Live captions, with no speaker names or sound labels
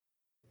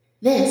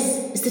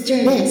This is the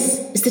journey. This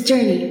is the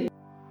journey.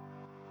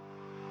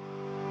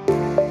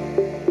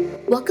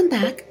 Welcome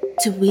back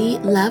to We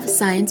Love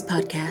Science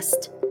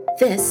podcast.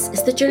 This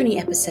is the journey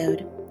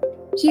episode.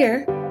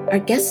 Here, our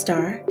guest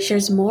star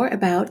shares more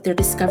about their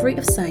discovery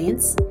of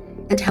science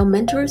and how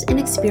mentors and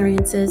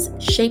experiences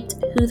shaped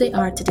who they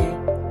are today.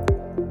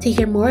 To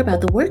hear more about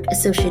the work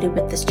associated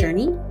with this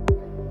journey,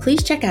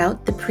 please check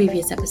out the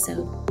previous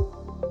episode.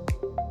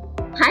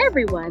 Hi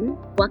everyone,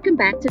 welcome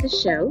back to the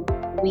show.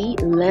 We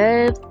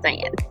love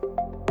science.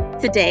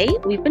 Today,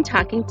 we've been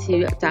talking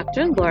to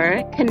Dr.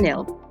 Laura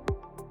Canil,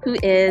 who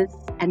is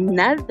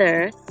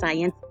another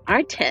science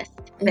artist.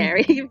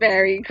 Very,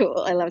 very cool.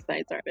 I love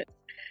science artists.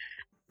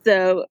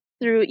 So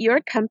through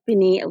your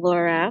company,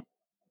 Laura,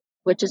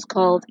 which is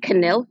called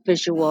Canil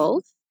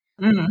Visuals,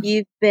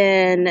 you've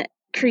been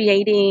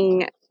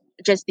creating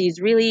just these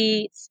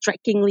really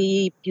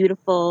strikingly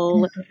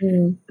beautiful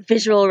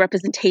visual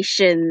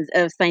representations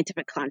of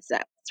scientific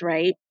concepts,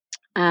 right?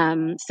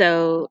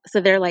 So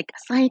they're like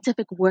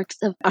scientific works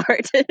of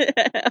art.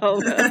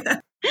 Almost.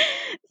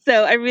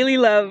 So I really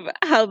love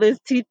how those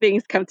two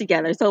things come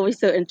together. It's always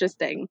so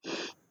interesting.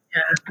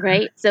 Yeah.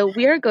 Right? So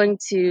we are going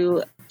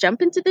to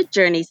jump into the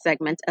journey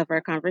segment of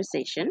our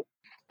conversation.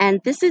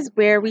 And this is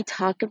where we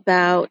talk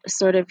about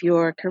sort of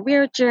your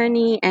career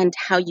journey and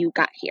how you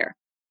got here.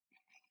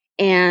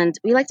 And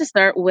we like to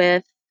start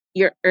with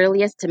your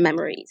earliest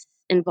memories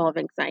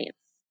involving science.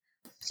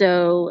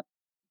 So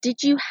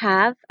did you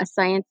have a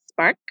science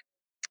spark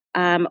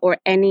or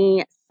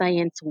any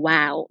science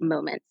wow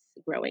moments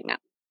growing up?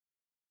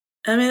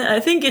 I mean, I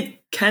think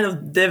it kind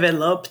of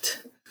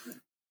developed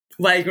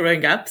while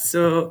growing up.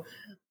 So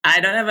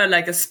I don't have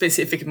a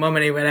specific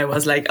moment when I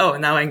was like, oh,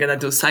 now I'm going to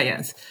do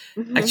science.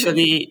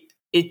 Actually,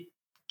 it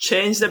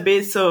changed a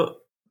bit. So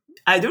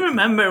I do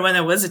remember when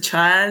I was a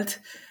child,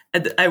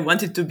 I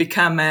wanted to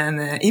become an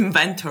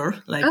inventor.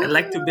 I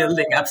like to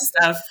building up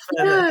stuff.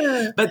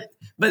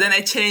 But then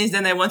I changed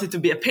and I wanted to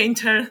be a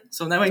painter.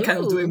 So now I'm kind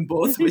of doing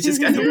both, which is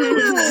kind of cool.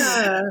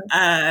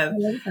 I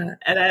love that.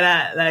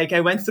 And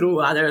I went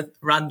through other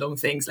random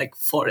things like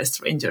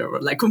forest ranger or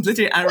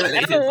completely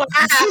unrelated. Oh, wow.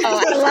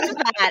 I love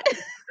that.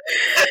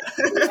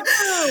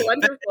 Oh,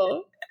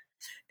 wonderful.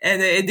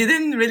 And I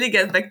didn't really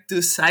get back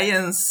to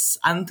science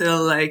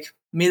until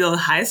middle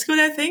high school,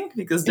 I think,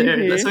 because so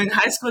in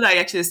high school I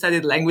actually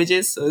studied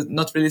languages, so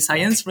not really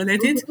science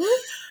related.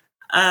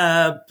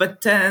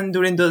 But then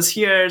during those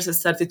years I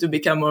started to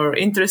become more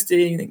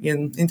interested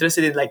in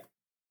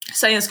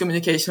science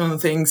communication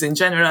things in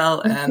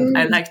general, and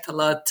I liked a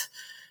lot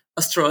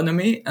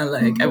astronomy,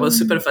 and I was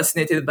super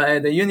fascinated by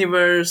the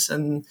universe,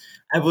 and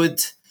I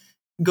would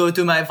go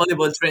to my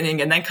volleyball training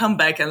and then come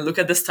back and look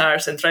at the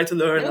stars and try to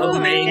learn all the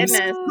names.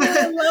 Goodness.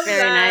 I love Very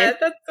that.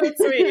 nice. That's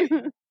so sweet.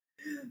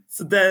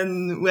 So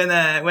then when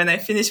I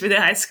finished with the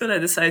high school, I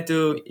decided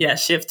to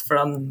shift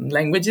from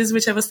languages,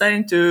 which I was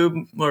studying,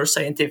 to more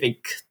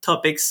scientific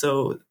topics.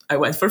 So I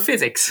went for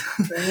physics.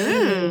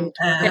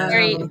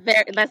 Very,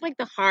 that's like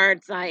the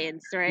hard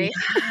science, right?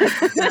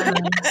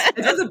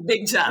 It was a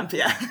big jump,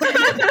 yeah.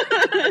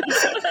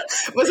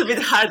 It was a bit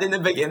hard in the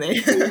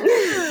beginning.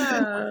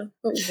 Yeah.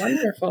 Oh,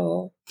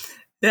 wonderful.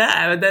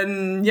 Yeah, but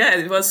then,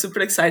 it was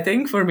super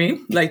exciting for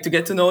me, to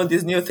get to know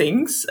these new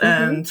things.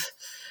 And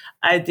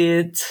I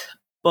did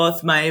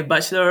both my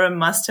bachelor and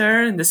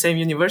master in the same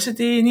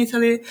university in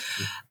Italy.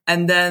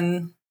 And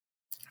then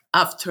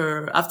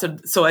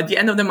so at the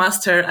end of the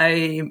master,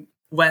 I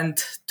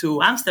went to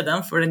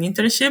Amsterdam for an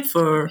internship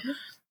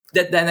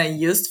that then I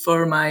used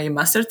for my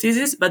master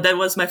thesis. But that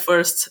was my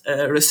first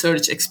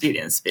research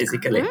experience,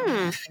 basically.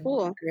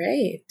 Cool.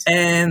 Great.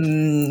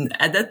 And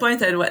at that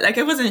point, I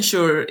wasn't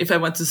sure if I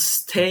want to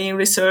stay in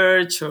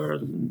research or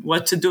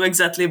what to do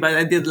exactly, but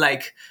I did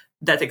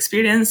that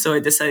experience. So I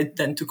decided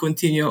then to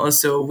continue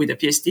also with a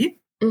PhD.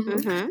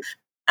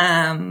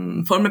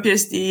 For my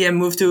PhD, I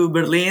moved to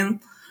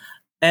Berlin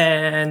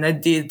and I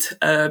did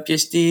a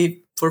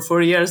PhD for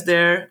 4 years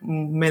there,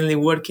 mainly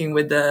working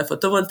with the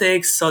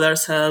photovoltaics, solar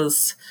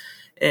cells,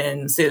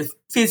 and still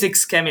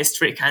physics,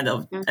 chemistry, kind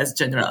of as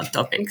general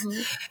topics.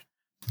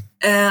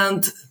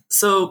 And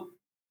so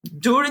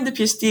during the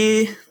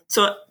PhD,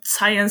 so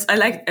science, I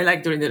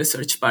like during the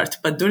research part,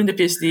 but during the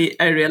PhD,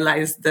 I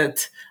realized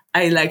that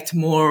I liked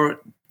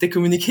more the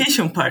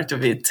communication part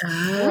of it.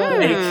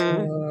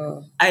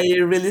 I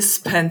really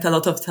spent a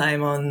lot of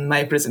time on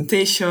my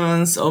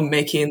presentations, on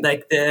making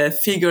the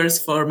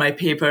figures for my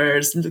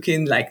papers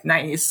looking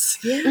nice.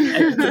 Yeah.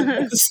 I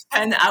could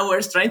spend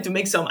hours trying to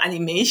make some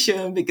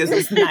animation because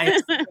it's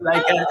nice.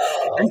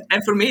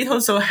 And for me, it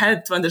also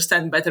helped to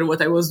understand better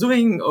what I was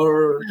doing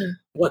or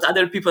what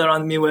other people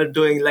around me were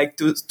doing,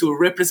 to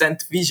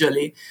represent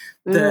visually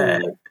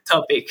the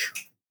topic.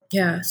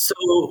 Yeah.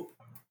 So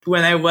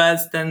when I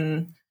was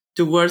then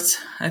towards,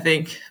 I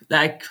think,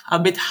 a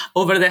bit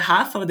over the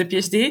half of the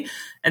PhD,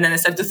 and then I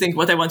started to think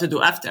what I want to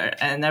do after.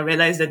 And I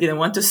realized I didn't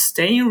want to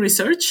stay in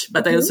research,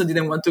 but I also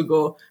didn't want to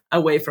go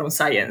away from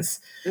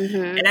science.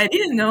 And I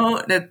didn't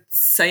know that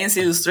science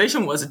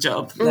illustration was a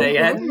job. I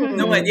had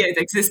no idea it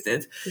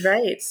existed.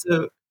 Right.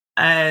 So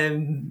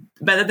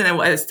But then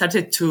I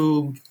started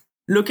to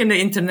look in the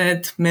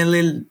internet,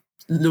 mainly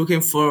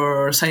looking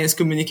for science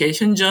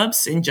communication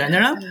jobs in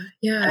general,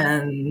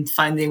 and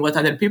finding what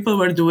other people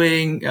were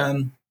doing.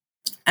 And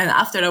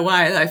after a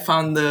while, I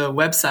found the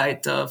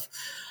website of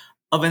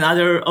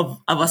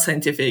a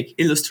scientific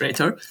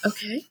illustrator.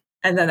 Okay.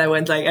 And then I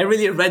went I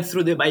really read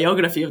through the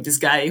biography of this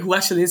guy who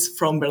actually is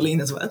from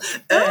Berlin as well.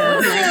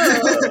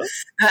 Oh.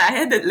 I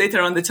had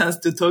later on the chance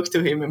to talk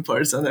to him in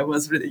person. That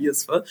was really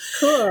useful.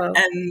 Cool.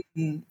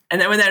 And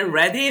then when I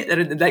read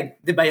it,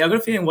 the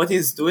biography and what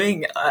he's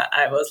doing,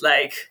 I was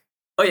like,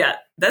 oh yeah,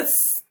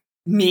 that's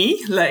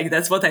me.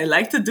 That's what I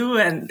like to do.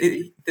 And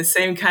the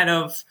same kind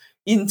of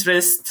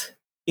interest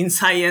in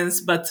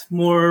science, but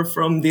more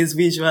from this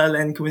visual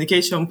and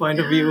communication point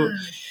of view.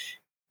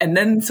 And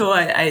then so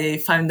I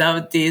found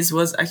out this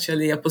was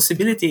actually a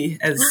possibility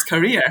as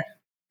career.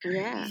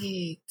 Yeah.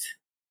 Great.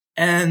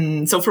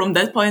 And so from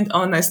that point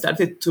on, I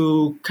started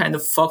to kind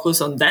of focus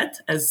on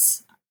that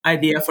as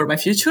idea for my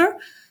future.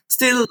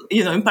 Still,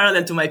 in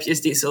parallel to my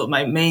PhD. So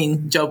my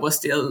main job was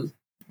still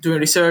doing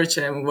research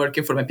and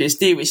working for my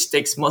PhD, which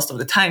takes most of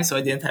the time. So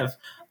I didn't have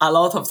a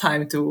lot of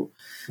time to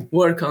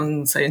work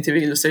on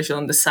scientific illustration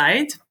on the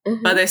side.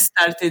 Mm-hmm. But I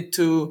started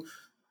to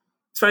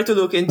try to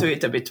look into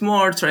it a bit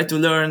more, try to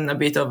learn a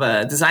bit of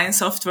design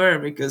software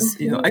because,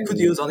 I could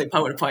use only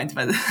PowerPoint,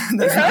 but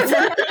that's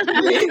not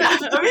I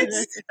mean,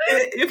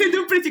 you can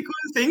do pretty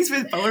cool things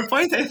with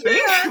PowerPoint, I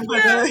think.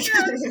 But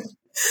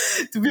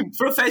to be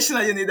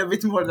professional, you need a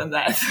bit more than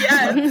that.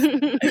 Yes.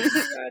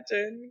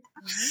 Imagine.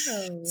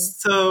 Wow.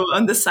 So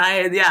on the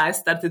side, I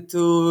started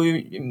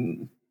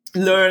to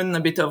learn a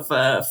bit of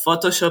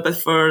Photoshop at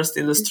first,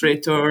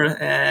 Illustrator,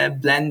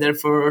 Blender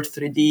for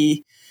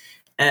 3D.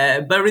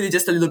 But really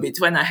just a little bit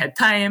when I had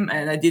time,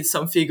 and I did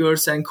some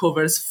figures and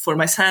covers for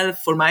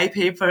myself, for my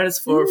papers,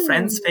 for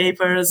friends'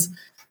 papers,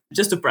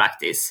 just to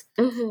practice.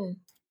 Mm-hmm.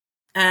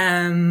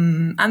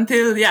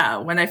 Until,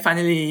 when I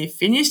finally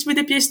finished with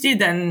the PhD,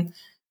 then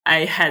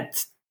I had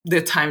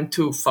the time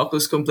to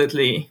focus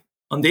completely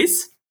on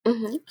this.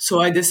 Mm-hmm. So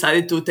I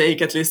decided to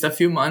take at least a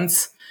few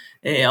months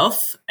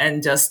off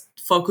and just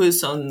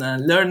focus on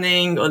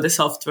learning all the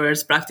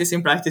softwares,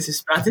 practicing,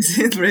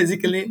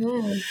 basically.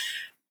 Mm-hmm.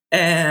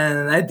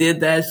 And I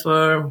did that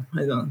for,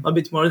 a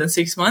bit more than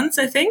 6 months,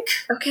 I think.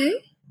 Okay.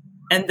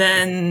 And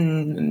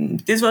then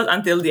this was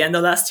until the end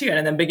of last year.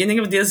 And then beginning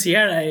of this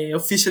year, I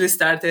officially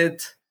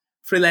started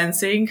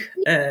freelancing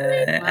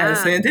as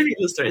a scientific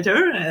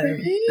illustrator.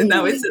 And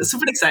now it's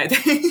super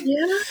exciting.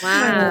 Yeah.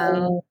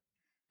 Wow.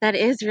 That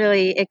is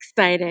really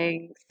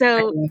exciting.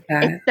 So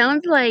it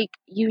sounds like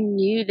you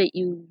knew that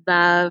you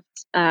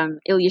loved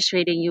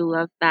illustrating. You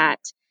loved that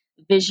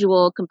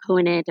visual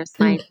component of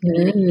science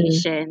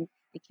communication.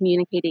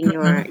 Communicating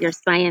your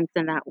science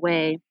in that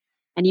way,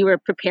 and you were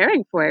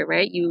preparing for it,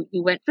 right? You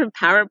went from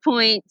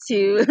PowerPoint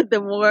to the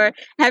more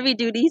heavy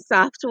duty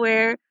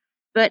software.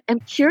 But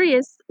I'm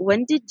curious,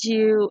 when did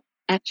you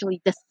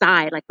actually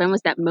decide? When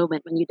was that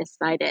moment when you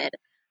decided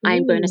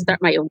I'm going to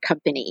start my own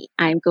company?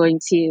 I'm going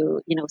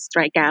to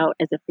strike out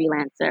as a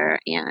freelancer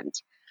and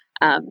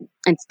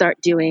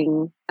start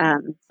doing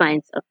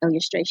science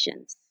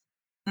illustrations.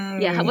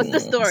 Yeah, what's the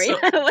story?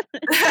 What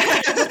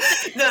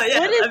is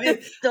the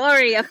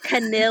story of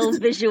Canil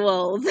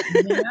visuals?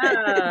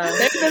 Yeah.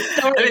 There's a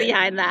story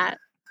behind that.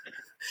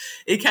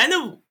 It kind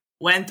of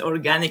went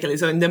organically.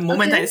 So in the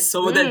moment I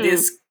saw that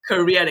this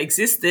career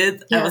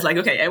existed, I was like,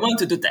 okay, I want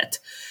to do that.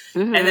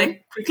 Mm-hmm. And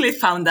I quickly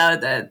found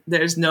out that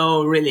there's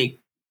no really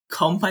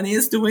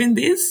companies doing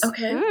this.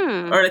 Okay.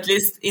 Or at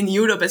least in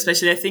Europe,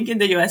 especially. I think in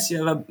the US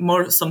you have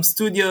some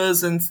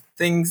studios and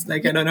things I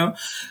don't know.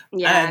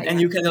 And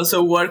you can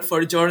also work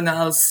for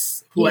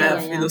journals who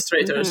have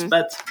illustrators. Mm-hmm.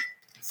 But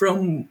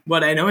from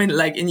what I know,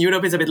 in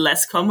Europe, it's a bit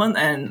less common.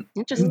 And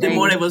the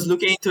more I was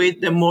looking into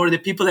it, the more the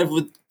people I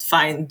would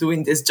find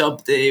doing this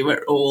job, they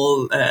were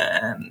all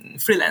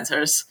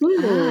freelancers.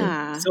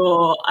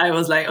 So I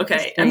was like,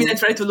 okay. I mean, I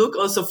tried to look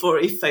also for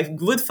if I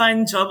would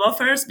find job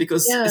offers,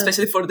 because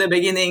especially for the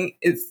beginning,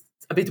 it's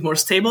a bit more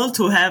stable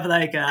to have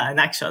an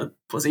actual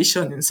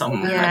position in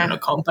some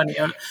company.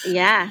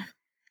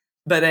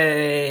 But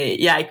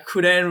I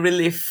couldn't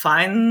really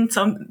find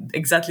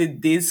exactly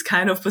this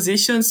kind of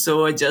position.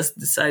 So I just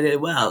decided,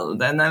 well,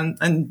 then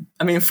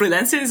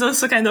freelancing is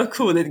also kind of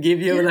cool. It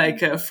gives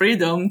you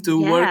freedom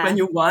to work when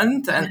you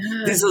want. And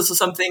this is also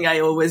something I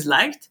always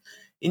liked.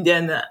 In the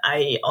end,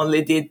 I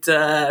only did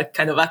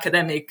kind of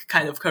academic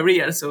kind of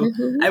career. So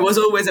I was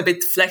always a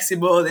bit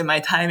flexible in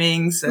my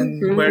timings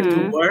and where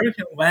to work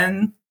and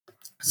when.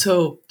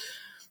 So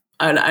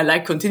I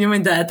like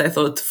continuing that. I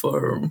thought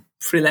for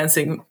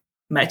freelancing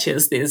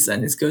matches this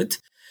and it's good.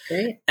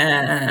 Great.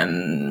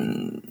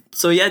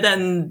 So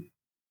then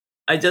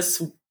I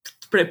just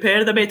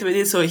prepared a bit with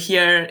it. So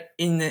here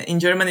in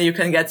Germany, you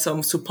can get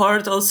some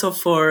support also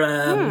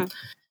for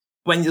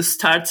when you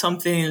start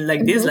something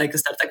like this, like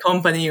start a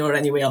company or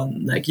anyway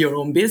on your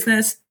own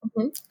business.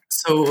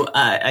 So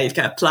I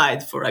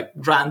applied for a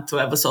grant to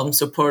have some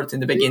support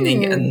in the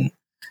beginning, and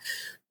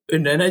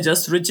And then I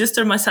just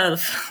registered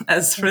myself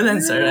as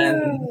freelancer,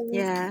 and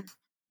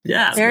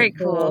yeah, very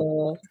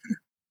cool.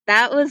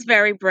 That was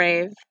very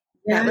brave.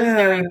 That was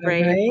very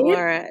brave, right?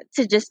 Laura,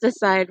 to just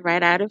decide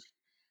right out of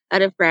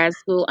grad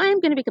school,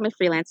 I'm going to become a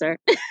freelancer.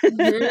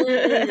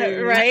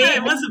 Right?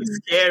 It was a bit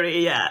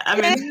scary. Yeah, I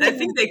mean, I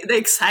think the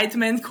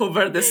excitement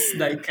covered this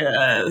like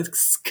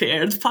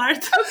scared part.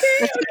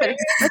 Okay.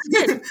 That's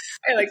good.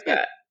 I like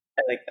that.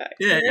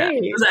 Yeah,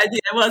 because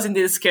I was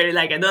indeed scary.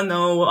 Like, I don't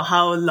know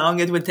how long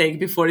it would take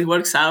before it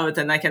works out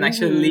and I can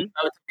actually live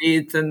out of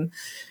it. And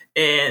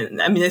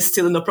I mean, it's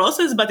still in the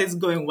process, but it's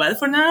going well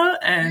for now.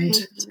 And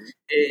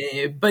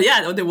but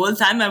yeah, the whole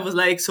time I was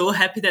like so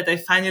happy that I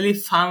finally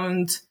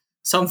found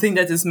something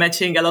that is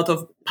matching a lot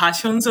of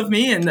passions of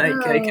me, and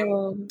like I can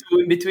do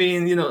in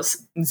between,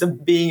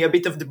 being a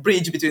bit of the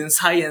bridge between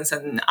science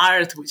and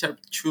art, which are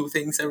two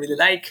things I really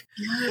like.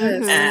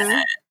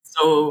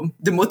 So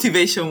the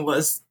motivation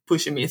was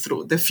pushing me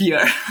through the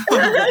fear of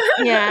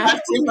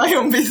starting my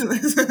own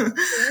business.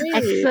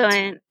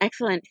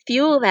 Excellent.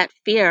 Fuel that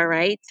fear,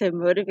 right, to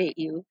motivate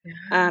you,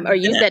 or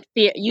use that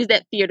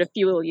fear to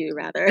fuel you,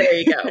 rather. There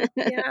you go.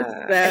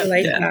 I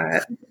like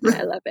that.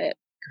 I love it.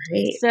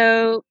 Great.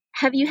 So,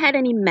 have you had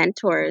any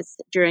mentors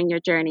during your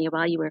journey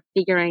while you were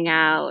figuring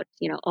out,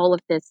 all of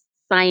this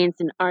science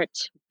and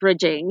art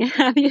bridging?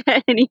 Have you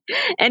had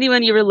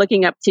anyone you were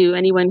looking up to,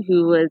 anyone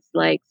who was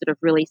like sort of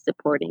really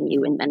supporting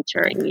you and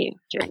mentoring you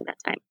during that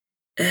time?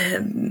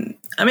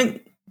 I mean,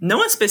 no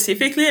one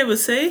specifically, I would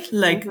say.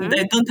 Like,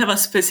 I don't have a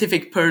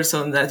specific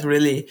person that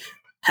really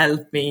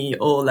helped me,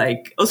 or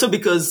like, also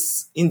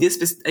because in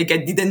this, like, I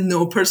didn't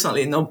know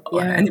personally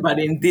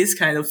anybody in this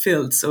kind of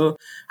field. So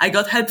I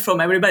got help from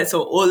everybody.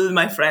 So all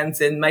my friends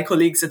and my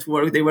colleagues at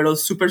work, they were all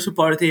super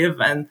supportive.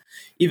 And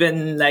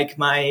even like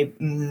my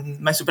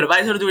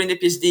supervisor during the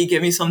PhD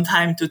gave me some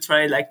time to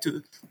try like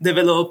to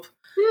develop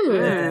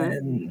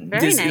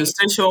this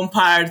illustration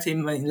part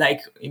in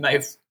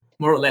my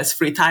more or less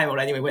free time, or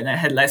anyway when I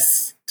had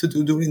less to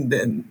do during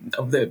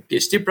the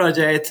PhD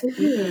project.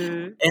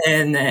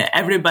 And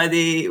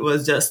everybody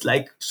was just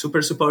like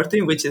super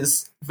supportive, which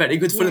is very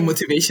good for the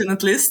motivation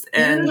at least.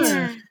 And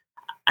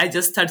I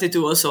just started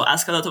to also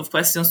ask a lot of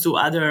questions to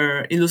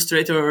other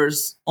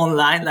illustrators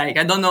online. Like,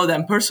 I don't know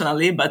them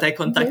personally, but I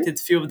contacted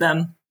a few of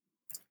them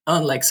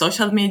on like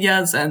social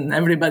medias, and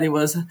everybody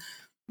was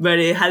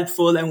very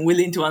helpful and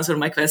willing to answer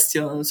my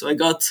questions. So I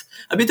got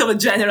a bit of a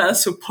general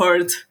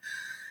support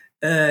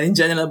in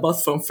general,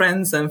 both from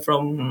friends and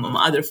from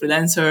other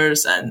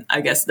freelancers. And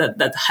I guess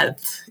that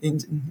helped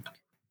in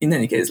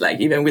any case, like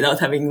even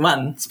without having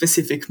one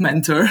specific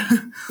mentor.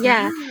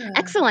 Yeah,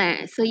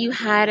 excellent. So you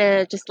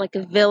had just like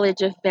a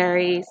village of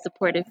very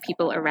supportive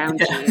people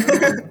around you.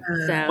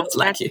 So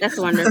that's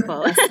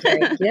wonderful.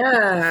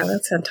 Yeah,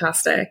 that's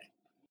fantastic.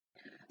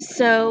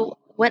 So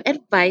what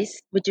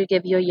advice would you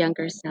give your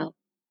younger self?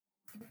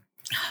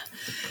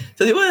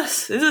 So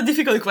it's a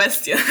difficult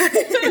question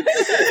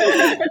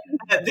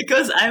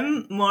because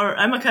I'm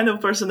a kind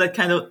of person that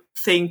kind of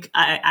think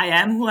I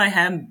am who I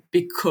am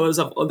because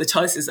of all the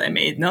choices I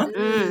made, no?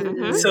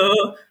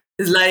 So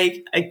it's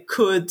like I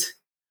could,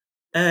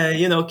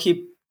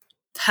 keep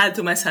tell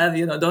to myself,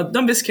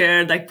 don't be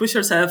scared, like push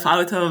yourself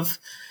out of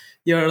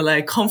your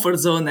like comfort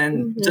zone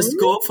and just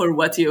go for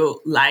what you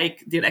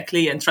like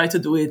directly and try to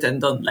do it, and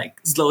don't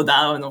like slow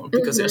down or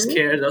because you're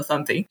scared or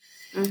something.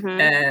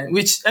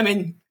 Which, I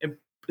mean,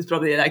 it's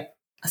probably like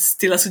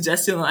still a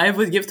suggestion I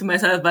would give to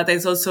myself, but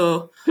it's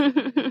also,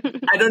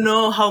 I don't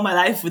know how my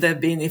life would have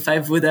been if I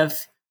would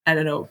have, I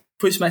don't know,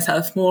 pushed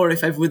myself more,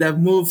 if I would have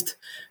moved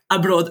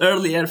abroad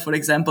earlier, for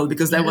example,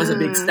 because that was a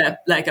big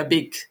step, like a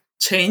big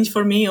change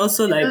for me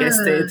also. Like I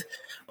stayed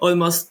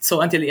almost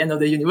until the end of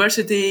the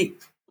university,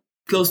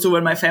 close to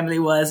where my family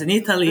was in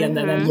Italy, and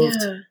then I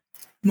moved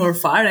more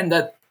far, and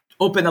that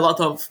opened a lot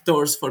of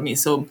doors for me.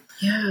 So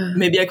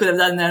maybe I could have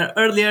done that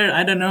earlier,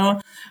 I don't know.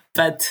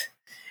 But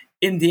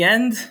in the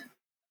end,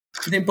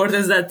 the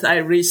importance that I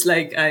reached,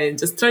 like I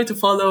just tried to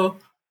follow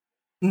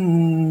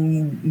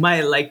my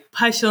like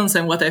passions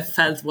and what I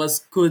felt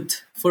was good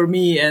for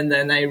me. And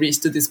then I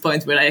reached to this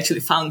point where I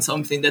actually found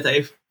something that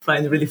I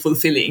find really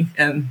fulfilling.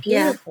 And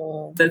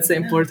that's the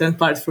important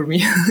part for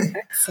me.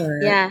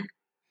 Excellent.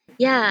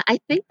 Yeah, I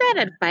think that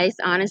advice,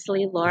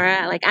 honestly,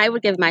 Laura, like I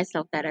would give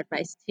myself that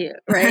advice too,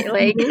 right?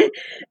 Like,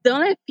 don't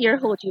let fear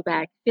hold you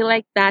back. I feel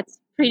like that's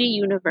pretty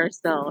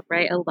universal,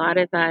 right? A lot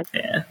of us,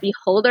 we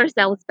hold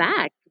ourselves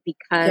back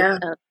because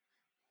of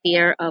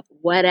fear of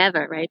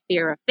whatever, right?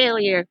 Fear of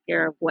failure,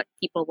 fear of what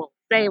people will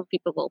say, what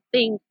people will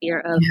think, fear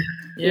of,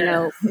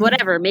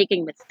 whatever,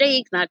 making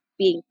mistakes, not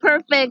being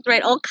perfect,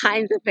 right? All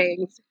kinds of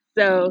things.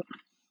 So,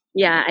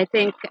 yeah, I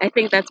think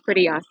that's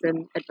pretty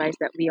awesome advice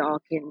that we all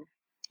can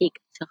take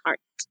to heart.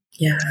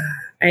 Yeah,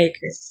 I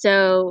agree.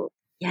 So,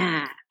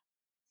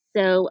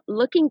 So,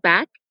 looking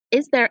back,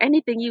 is there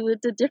anything you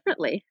would do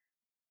differently?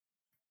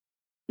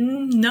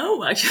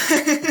 No,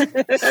 actually.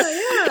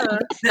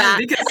 No,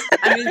 because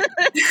I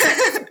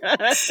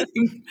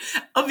mean,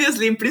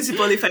 obviously, in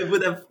principle, if I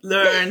would have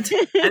learned,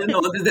 I don't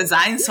know, the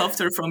design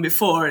software from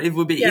before, it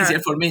would be easier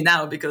for me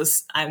now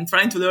because I'm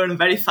trying to learn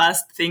very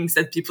fast things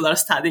that people are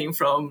studying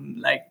from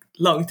like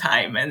long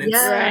time, and it's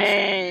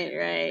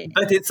right.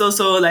 But it's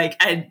also like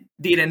I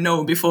didn't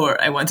know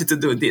before I wanted to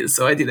do this,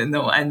 so I didn't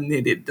know I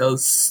needed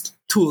those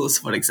tools,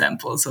 for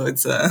example. So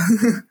it's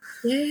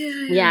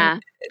yeah.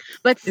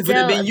 But it would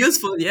have been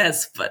useful,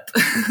 yes, but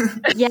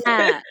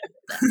yeah.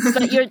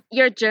 But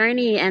your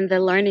journey and the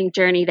learning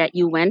journey that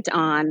you went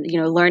on,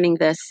 learning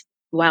this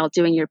while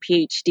doing your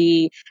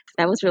PhD,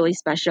 that was really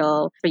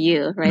special for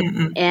you, right?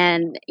 Mm-hmm.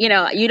 And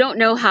you don't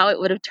know how it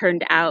would have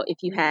turned out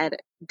if you had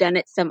done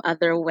it some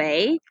other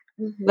way.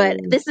 Mm-hmm. But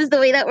this is the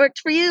way that worked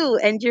for you,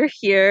 and you're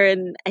here.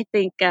 And I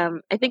think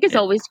it's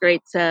always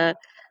great to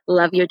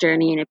love your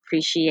journey and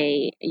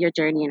appreciate your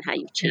journey and how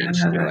you've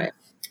changed through it.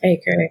 I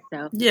agree.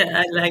 So. Yeah,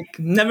 I like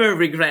never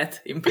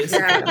regret in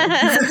principle. Yeah,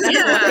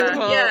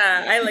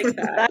 I like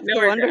that. That's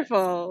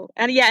wonderful.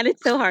 And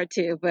it's so hard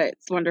too, but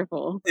it's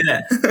wonderful.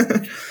 Yeah.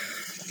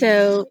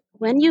 So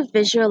when you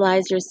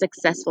visualize your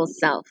successful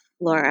self,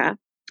 Laura,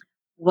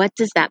 what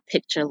does that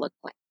picture look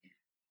like?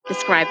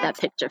 Describe that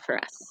picture for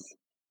us.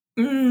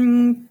 I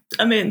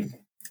mean,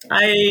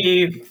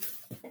 I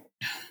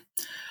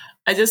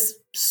just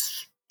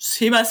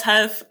see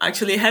myself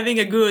actually having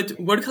a good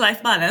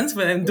work-life balance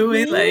when I'm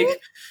doing like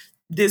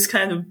this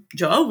kind of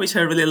job, which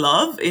I really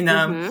love, in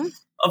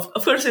of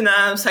course in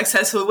a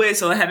successful way.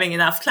 So having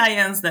enough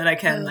clients that I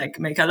can like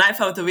make a life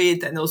out of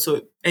it, and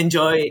also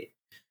enjoy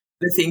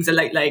the things I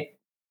like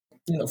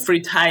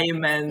free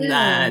time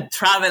and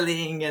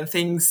traveling and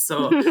things.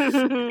 So, but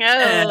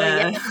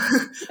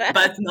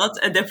not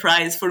at the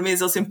price. For me,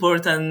 it's also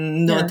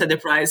important not at the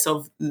price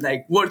of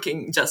like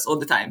working just all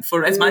the time.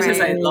 For as much as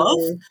I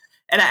love.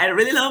 And I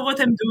really love what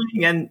I'm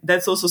doing. And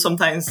that's also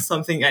sometimes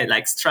something I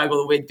like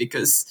struggle with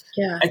because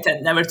I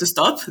tend never to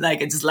stop.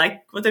 Like I just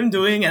like what I'm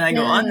doing and I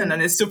go on and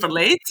then it's super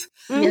late.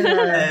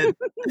 But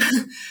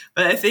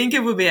I think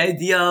it would be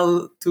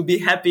ideal to be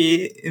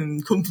happy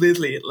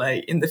completely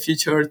like in the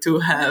future to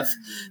have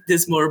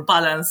this more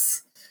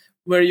balance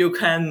where you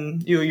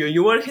can,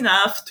 you work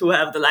enough to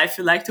have the life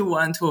you like to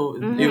want to,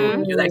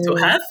 you like to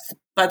have.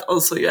 But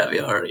also you have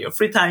your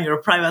free time, your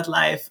private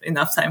life,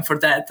 enough time for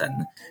that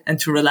and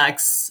to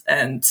relax.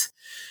 And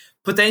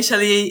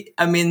potentially,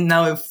 I mean,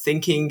 now I'm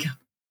thinking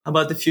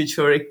about the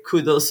future, it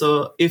could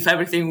also, if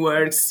everything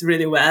works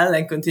really well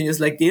and continues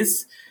like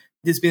this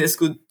business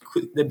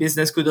the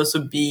business could also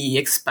be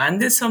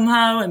expanded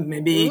somehow and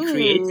maybe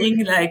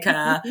creating like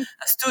a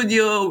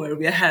studio where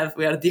we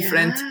are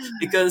different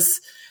because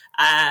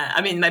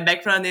I mean, my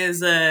background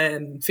is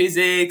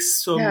physics,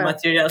 so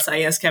material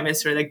science,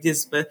 chemistry, like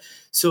this. But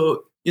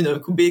so,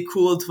 it could be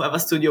cool to have a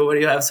studio where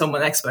you have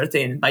someone expert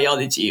in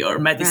biology or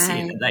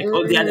medicine, and like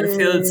all the other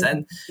fields.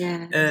 And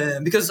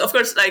because, of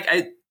course, like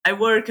I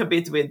work a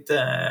bit with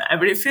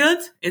every field.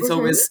 It's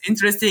always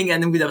interesting.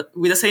 And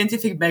with a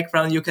scientific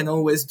background, you can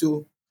always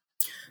do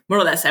more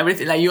or less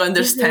everything. Like you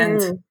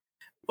understand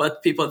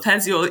what people tell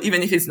you,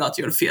 even if it's not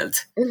your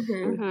field.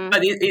 But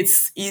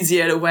it's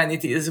easier when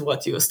it is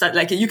what you start.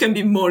 Like you can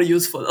be more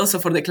useful also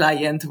for the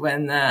client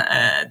when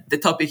the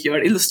topic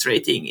you're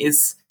illustrating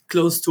is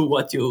close to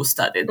what you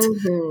studied.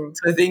 So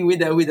I think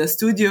with a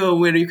studio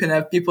where you can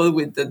have people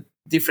with the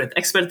different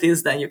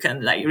expertise, then you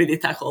can like really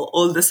tackle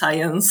all the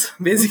science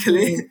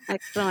basically.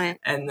 Excellent.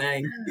 And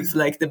give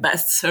like the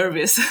best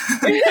service.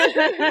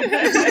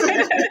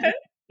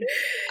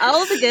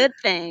 All the good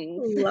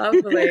things.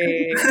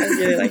 Lovely. I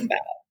really like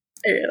that.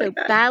 So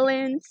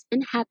balance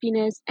and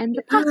happiness and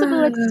the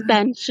possible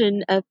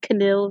expansion of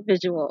Canil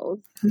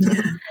visuals.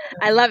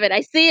 I love it.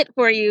 I see it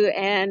for you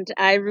and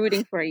I'm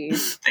rooting for you.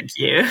 Thank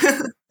you.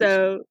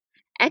 So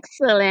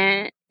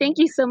excellent. Thank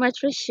you so much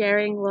for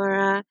sharing,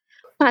 Laura.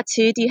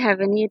 Patu, do you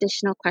have any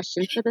additional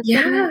questions for this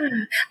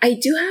segment? I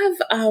do have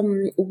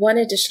one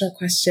additional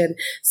question.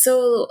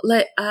 So,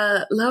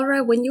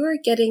 Laura, when you were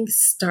getting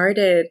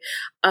started,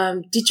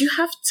 did you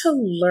have to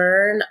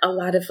learn a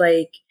lot of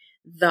like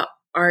the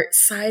art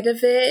side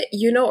of it,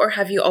 or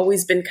have you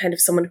always been kind of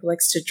someone who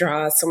likes to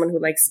draw, someone who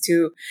likes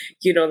to,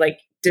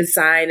 like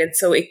design, and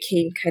so it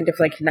came kind of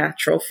like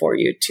natural for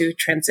you to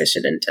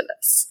transition into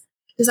this?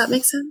 Does that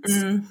make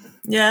sense?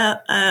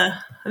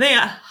 I think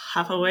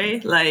halfway.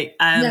 Like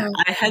I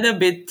had a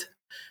bit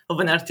of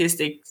an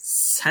artistic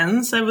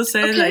sense, I would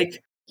say.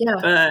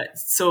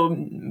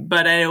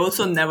 But I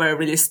also never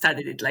really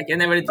studied it. Like I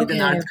never did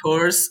an art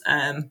course.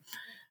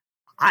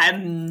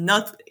 I'm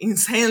not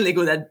insanely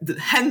good at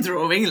hand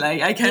drawing.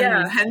 Like I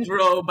can hand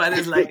draw, but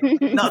it's like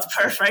not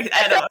perfect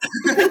at all.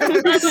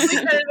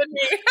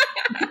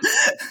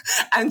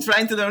 I'm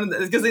trying to learn that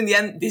because in the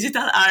end,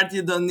 digital art,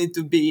 you don't need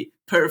to be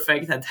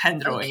perfect at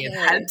hand drawing. It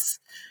helps.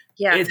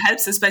 Yeah. It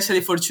helps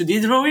especially for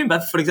 2D drawing,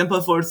 but for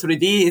example, for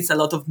 3D, it's a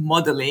lot of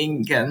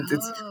modeling and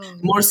it's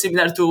more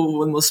similar to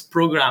almost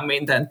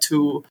programming than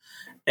to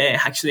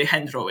actually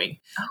hand drawing.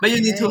 But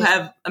you need to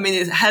have,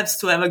 it helps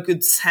to have a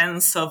good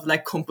sense of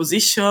like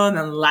composition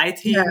and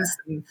lightings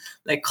and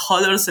like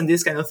colors and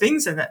these kind of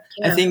things. And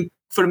I think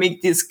for me,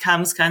 this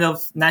comes kind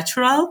of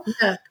natural.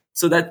 Yeah.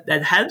 So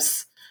that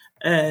helps.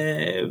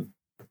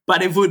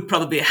 But it would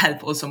probably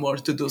help also more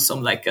to do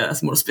some like a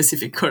more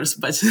specific course.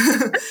 But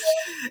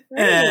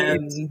I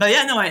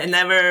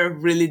never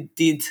really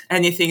did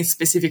anything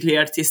specifically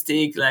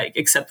artistic, like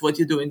except what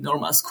you do in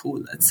normal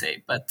school, let's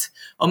say. But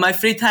on my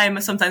free time,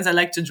 sometimes I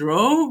like to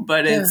draw,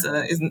 but it's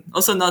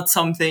also not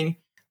something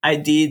I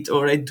did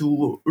or I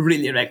do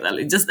really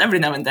regularly, just every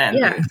now and then.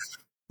 Yeah.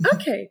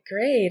 Okay,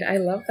 great. I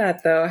love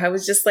that though. How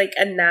it's just like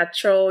a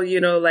natural,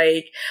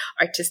 like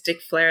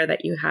artistic flair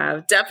that you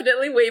have.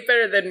 Definitely way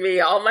better than me.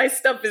 All my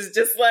stuff is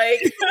just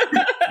like,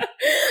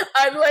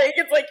 I'm like,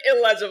 it's like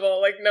illegible.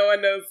 Like no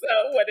one knows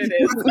what it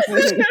is.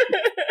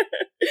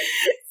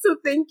 So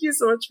thank you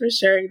so much for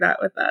sharing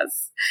that with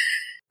us.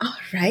 All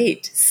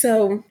right.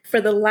 So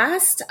for the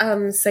last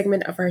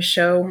segment of our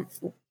show,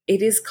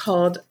 it is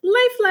called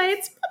Life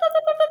Lights.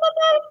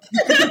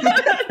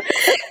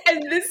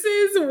 And this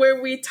is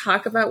where we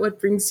talk about what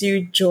brings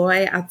you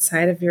joy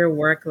outside of your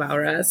work,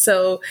 Laura.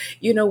 So,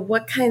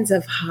 what kinds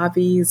of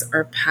hobbies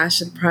or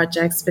passion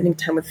projects, spending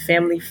time with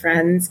family,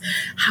 friends,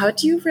 how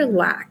do you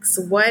relax?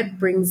 What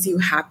brings you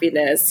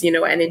happiness,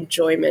 and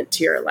enjoyment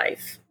to your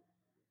life?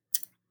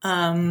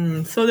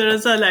 So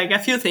there's like a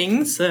few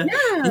things.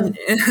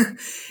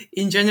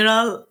 In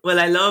general,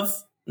 I love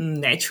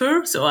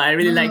nature, so I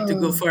really like to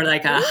go for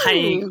like a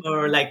hike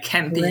or like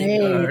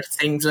camping or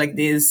things like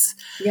this.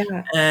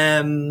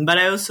 But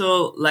I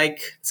also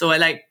like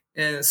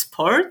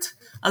sport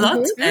a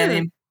lot,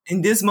 and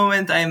in this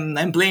moment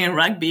I'm playing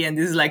rugby, and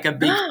this is like a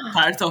big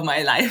part of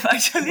my life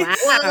actually.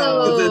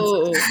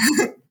 Wow.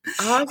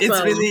 Awesome.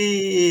 It's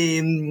really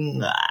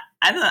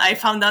I don't know, I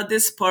found out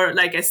this sport,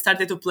 like I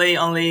started to play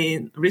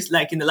only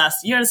like in the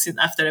last years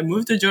after I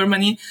moved to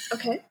Germany.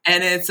 Okay.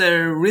 And it's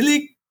a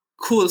really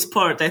cool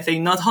sport, I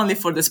think, not only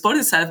for the sport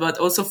itself, but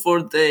also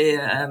for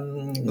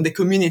the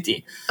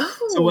community.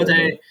 So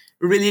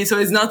so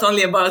it's not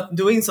only about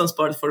doing some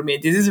sport for me.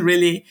 This is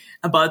really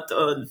about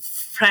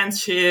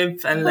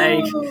friendship and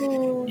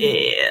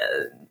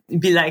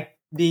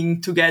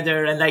being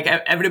together, and like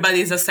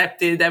everybody is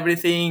accepted,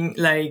 everything,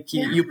 like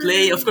you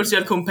play, of course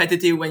you're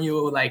competitive when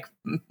you like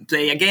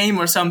play a game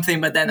or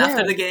something, but then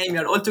after the game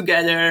you're all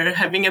together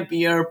having a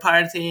beer,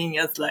 partying.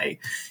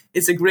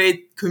 It's a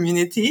great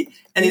community,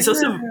 and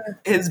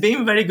it's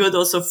been very good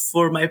also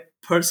for my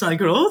personal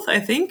growth, I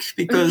think,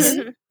 because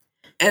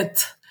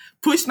it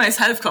pushed my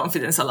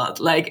self-confidence a lot.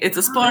 Like it's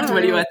a sport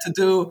where you have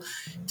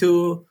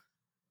to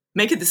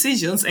make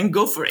decisions and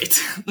go for it,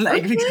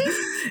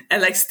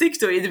 and like stick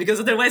to it,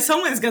 because otherwise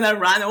someone's gonna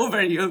run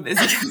over you,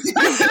 basically.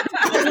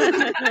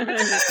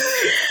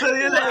 So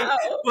you're like,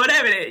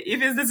 whatever. If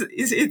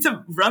it's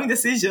a wrong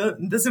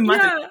decision, it doesn't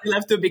matter. You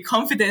have to be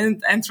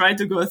confident and try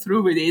to go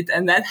through with it,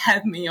 and that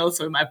helped me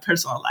also in my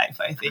personal life,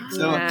 I think.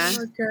 So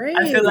great.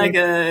 I feel like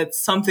it's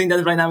something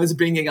that right now is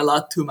bringing a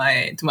lot to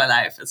my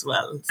life as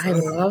well. So. I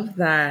love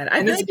that.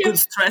 And it's a good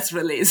stress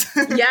release.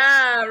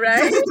 Yeah,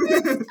 right?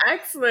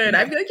 Excellent.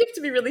 I feel like you have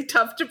to be really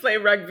tough to play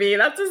rugby.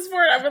 That's a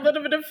sport I'm a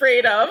little bit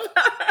afraid of.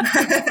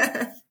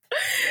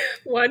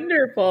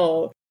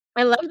 Wonderful.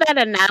 I love that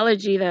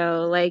analogy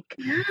though. Like,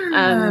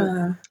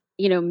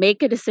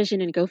 make a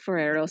decision and go for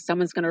it, or else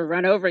someone's going to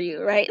run over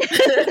you, right?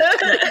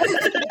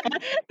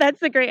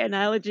 That's a great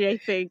analogy, I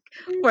think,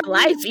 for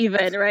life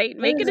even, right?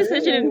 Make a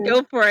decision and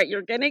go for it.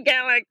 You're going to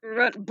get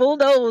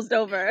bulldozed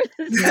over.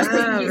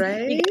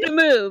 Right? You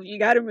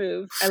got to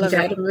move. I love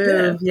that. You got to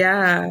move.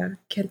 Yeah.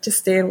 Can't just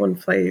stay in one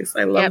place.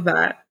 I love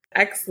that.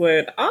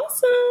 Excellent.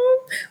 Awesome.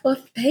 Well,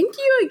 thank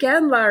you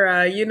again,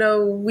 Lara.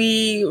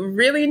 We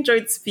really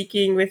enjoyed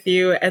speaking with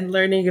you and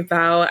learning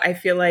about, I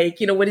feel like,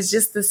 what is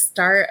just the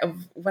start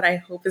of what I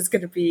hope is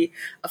going to be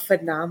a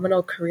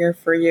phenomenal career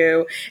for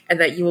you, and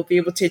that you will be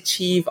able to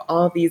achieve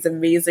all these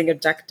amazing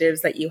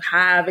objectives that you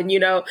have. And,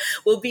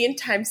 we'll be in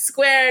Times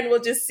Square and we'll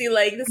just see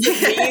like this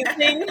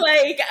amazing,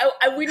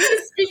 we need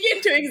to speak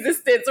into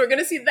existence. We're going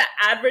to see the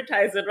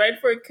advertisement, right?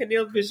 For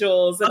Canil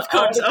visuals and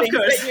all the things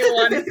that you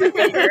want to see,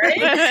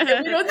 right?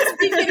 If we don't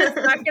speak it, it's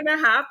not going to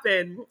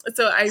happen.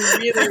 So I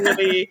really,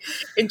 really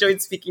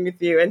enjoyed speaking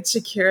with you, and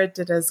Shakira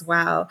did as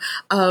well.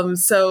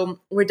 So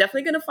we're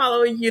definitely going to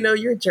follow,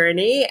 your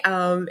journey,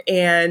 and,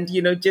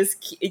 just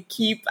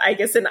keep, I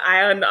guess, an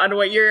eye on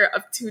what you're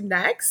up to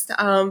next.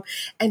 And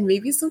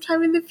maybe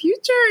sometime in the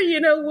future,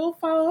 we'll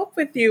follow up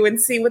with you and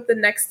see what the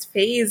next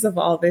phase of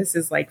all this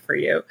is like for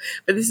you.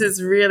 But this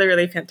is really,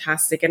 really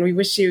fantastic. And we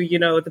wish you,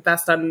 the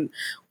best on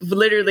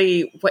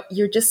literally what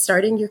you're just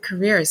starting your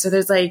career. So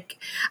there's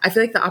I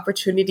feel like the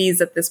opportunities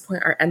at this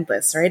point are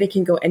endless, right? It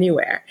can go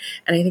anywhere.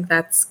 And I think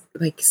that's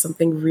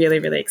something really,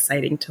 really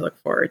exciting to look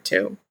forward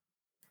to.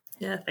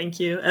 Yeah, thank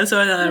you. Also,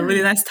 a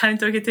really nice time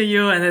talking to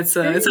you. And it's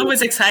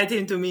always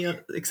exciting to me,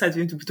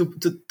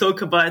 to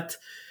talk about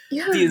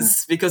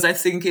this, because I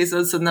think it's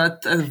also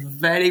not a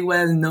very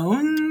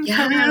well-known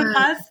career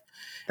path.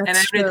 And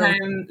every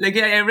time, like,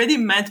 I already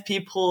met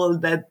people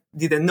that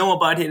didn't know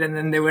about it, and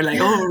then they were like,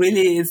 "Oh,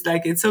 really? It's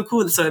so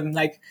cool." So I'm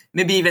like,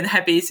 maybe even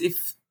happy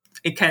if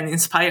it can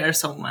inspire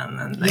someone,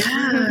 and like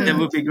that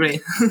would be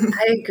great.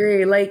 I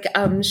agree. Like,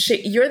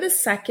 you're the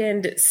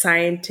second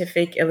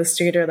scientific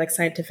illustrator, like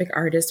scientific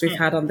artist we've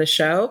had on the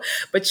show.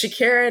 But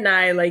Shakira and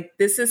I, like,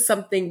 this is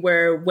something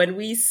where when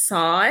we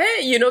saw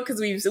it, you know, because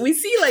we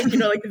see like, you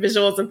know, like the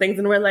visuals and things,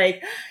 and we're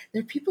like,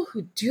 there are people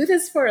who do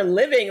this for a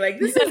living. Like,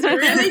 this is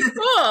really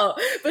cool.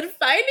 But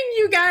finding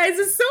you guys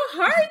is so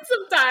hard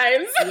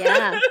sometimes.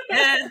 Yeah.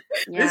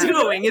 It's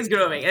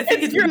growing. I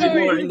think it will be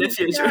more in the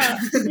future.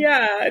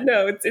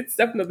 No, it's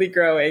definitely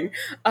growing.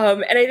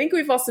 And I think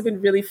we've also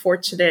been really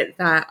fortunate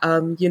that,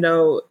 you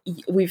know,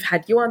 we've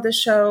had you on the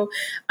show.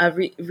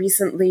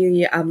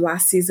 Recently,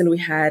 last season, we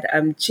had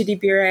Chidi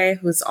Bire,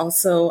 who's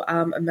also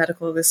a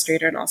medical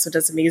illustrator and also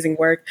does amazing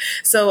work.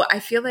 So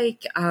I feel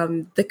like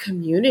the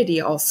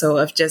community also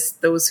of just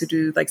those who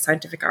do like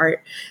scientific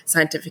art,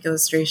 scientific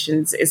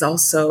illustrations is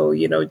also,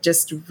 you know,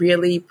 just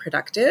really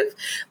productive.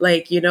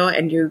 Like, you know,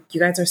 and you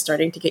guys are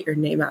starting to get your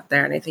name out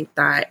there. And I think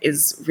that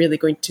is really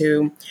going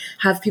to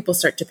have people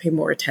start to pay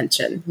more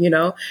attention, you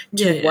know,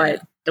 to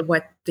what the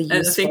and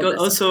I think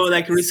also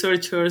like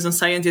researchers and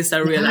scientists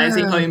are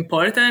realizing how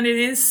important it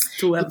is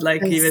to have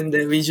like even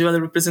the visual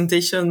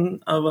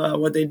representation of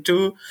what they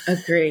do.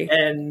 Agree.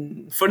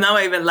 And for now,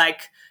 even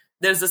like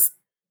there's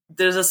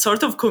a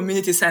sort of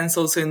community sense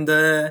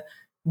also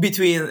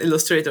between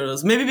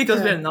illustrators, maybe because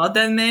we're not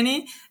that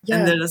many,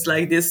 and there's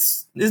like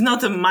this. It's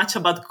not much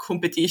about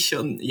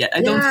competition yet.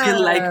 I don't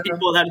feel like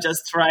people are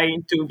just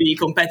trying to be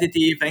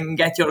competitive and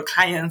get your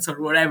clients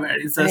or whatever.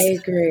 It's just, I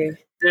agree.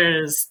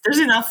 There's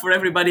enough for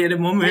everybody at the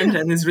moment,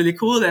 and it's really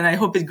cool. And I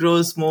hope it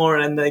grows more.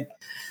 And like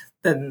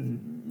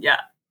then,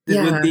 it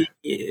would be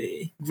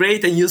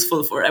great and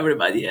useful for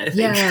everybody, I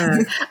think. Yeah,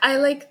 I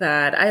like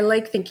that. I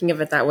like thinking of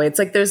it that way. It's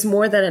like there's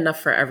more than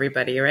enough for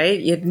everybody, right?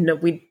 You know,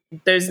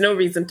 there's no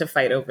reason to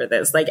fight over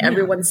this. Like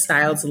everyone's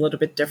style is a little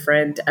bit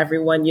different.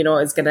 Everyone, you know,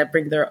 is going to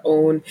bring their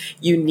own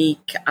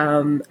unique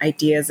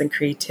ideas and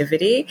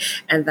creativity.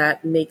 And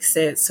that makes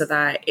it so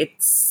that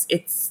it's,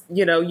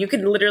 you know, you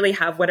can literally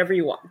have whatever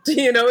you want.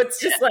 You know, it's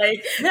just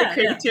like the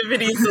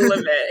creativity is the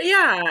limit.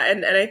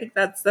 And I think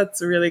that's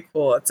really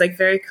cool. It's like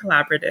very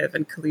collaborative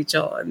and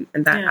collegial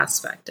in that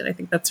aspect. And I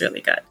think that's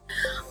really good.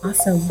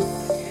 Awesome.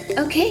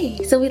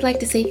 Okay, so we'd like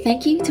to say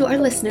thank you to our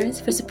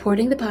listeners for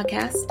supporting the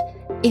podcast.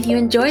 If you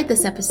enjoyed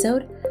this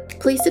episode,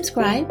 please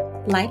subscribe,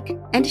 like,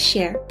 and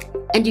share.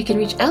 And you can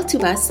reach out to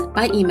us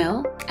by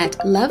email at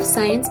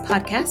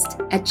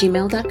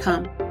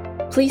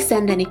lovesciencepodcast@gmail.com. Please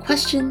send any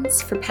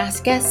questions for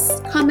past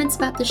guests, comments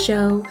about the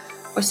show,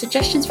 or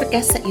suggestions for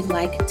guests that you'd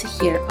like to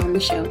hear on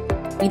the show.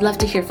 We'd love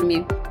to hear from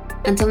you.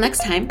 Until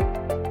next time.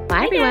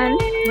 Bye, everyone.